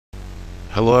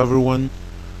Hello everyone,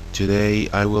 today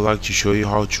I would like to show you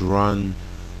how to run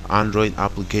Android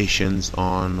applications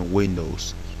on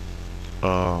Windows.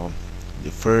 Uh,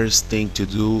 the first thing to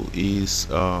do is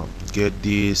get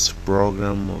this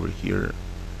program over here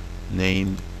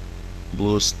named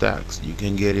BlueStacks. You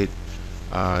can get it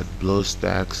at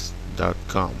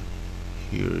bluestacks.com.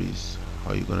 Here is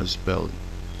how you're gonna spell it: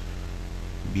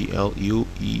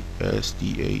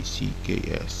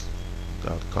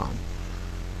 BLUESTACKS.com.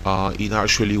 It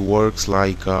actually works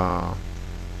like a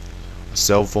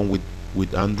cell phone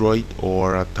with Android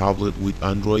or a tablet with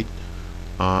Android,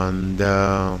 and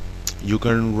you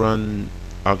can run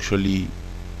actually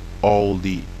all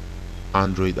the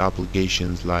Android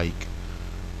applications. Like,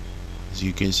 as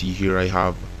you can see here, I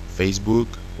have Facebook,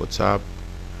 WhatsApp,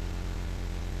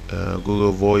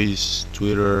 Google Voice,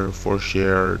 Twitter, for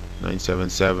share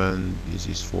 977. This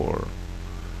is for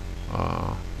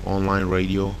online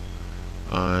radio.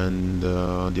 And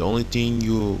the only thing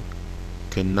you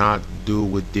cannot do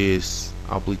with these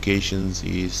applications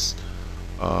is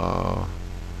uh,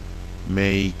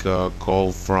 make a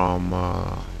call from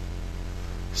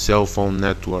cell phone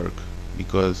network,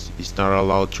 because it's not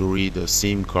allowed to read a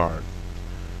SIM card.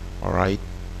 Alright,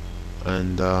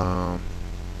 and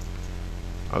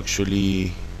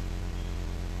actually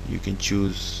you can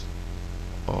choose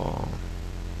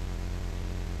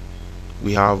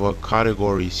we have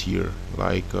categories here,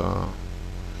 like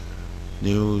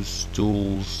news,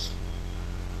 tools,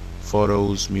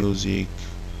 photos, music,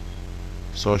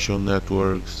 social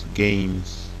networks,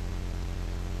 games.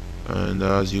 And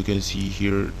as you can see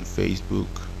here, Facebook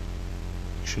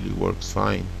actually works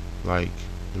fine, like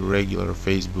the regular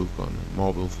Facebook on a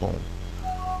mobile phone.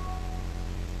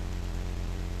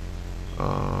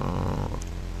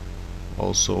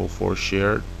 Also for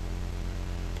shared,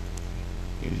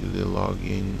 gives you the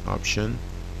login option,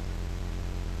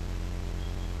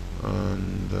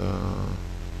 and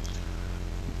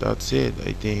that's it,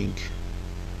 I think.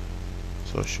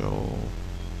 Social,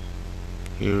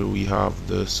 here we have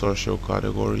the social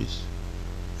categories: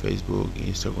 Facebook,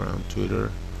 Instagram,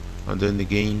 Twitter. And then the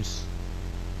games,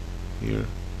 here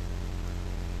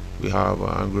we have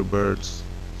Angry Birds.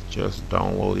 Just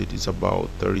download it. It's about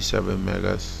 37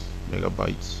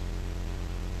 megabytes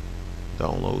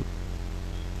download.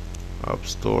 App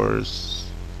stores,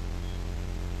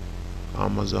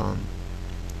 Amazon.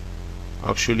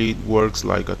 Actually, it works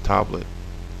like a tablet.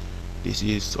 This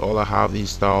is all I have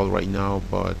installed right now,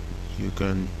 but you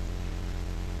can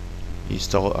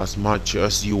install as much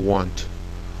as you want.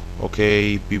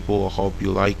 Okay people, I hope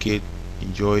you like it,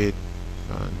 enjoy it,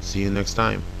 and see you next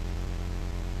time.